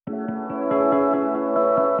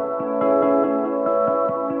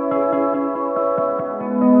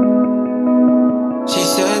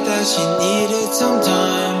that she needed some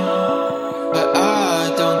time, but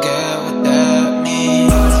I don't get what that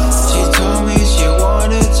means. She told me she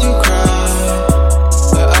wanted to cry,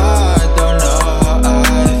 but I don't know how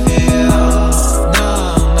I feel.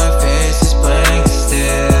 Now my face is blank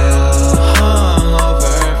still,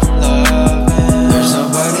 hungover from loving. There's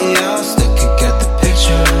nobody else that could get the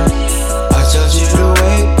picture. I told you to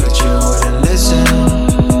wait, but you wouldn't listen.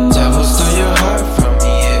 Devil stole your heart from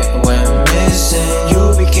me, it went missing.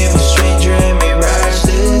 You became a stranger and made rash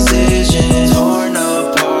decisions. Torn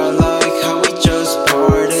apart like how we just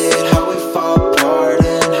parted, how we fought apart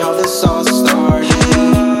and how this all started.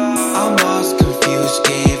 I'm lost, confused,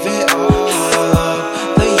 gave it all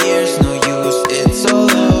up. The years no use, it's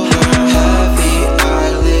all over. Heavy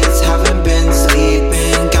eyelids, haven't been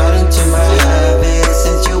sleeping. Got into my habits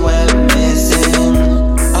since you went missing.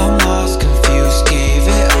 I'm lost, confused, gave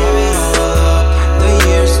it all up. The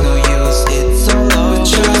years no use, it's all over.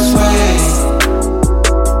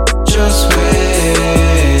 Just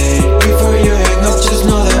wait, before you hang up, just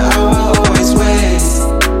know that I will always wait.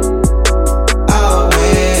 I'll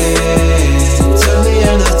wait till the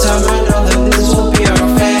end of time. I know that this will be our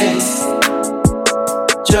fate.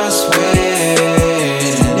 Just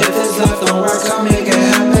wait, and if this life don't work, I'll make it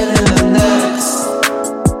happen in the next.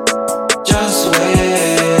 Just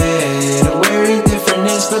wait, wearing different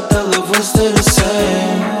names, but the love was still the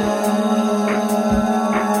same.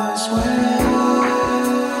 Just wait.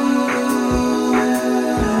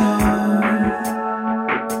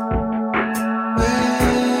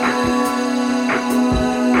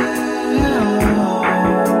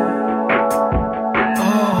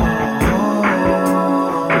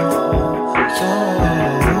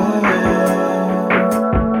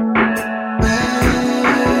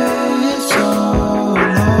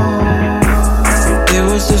 It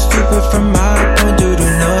was so stupid from my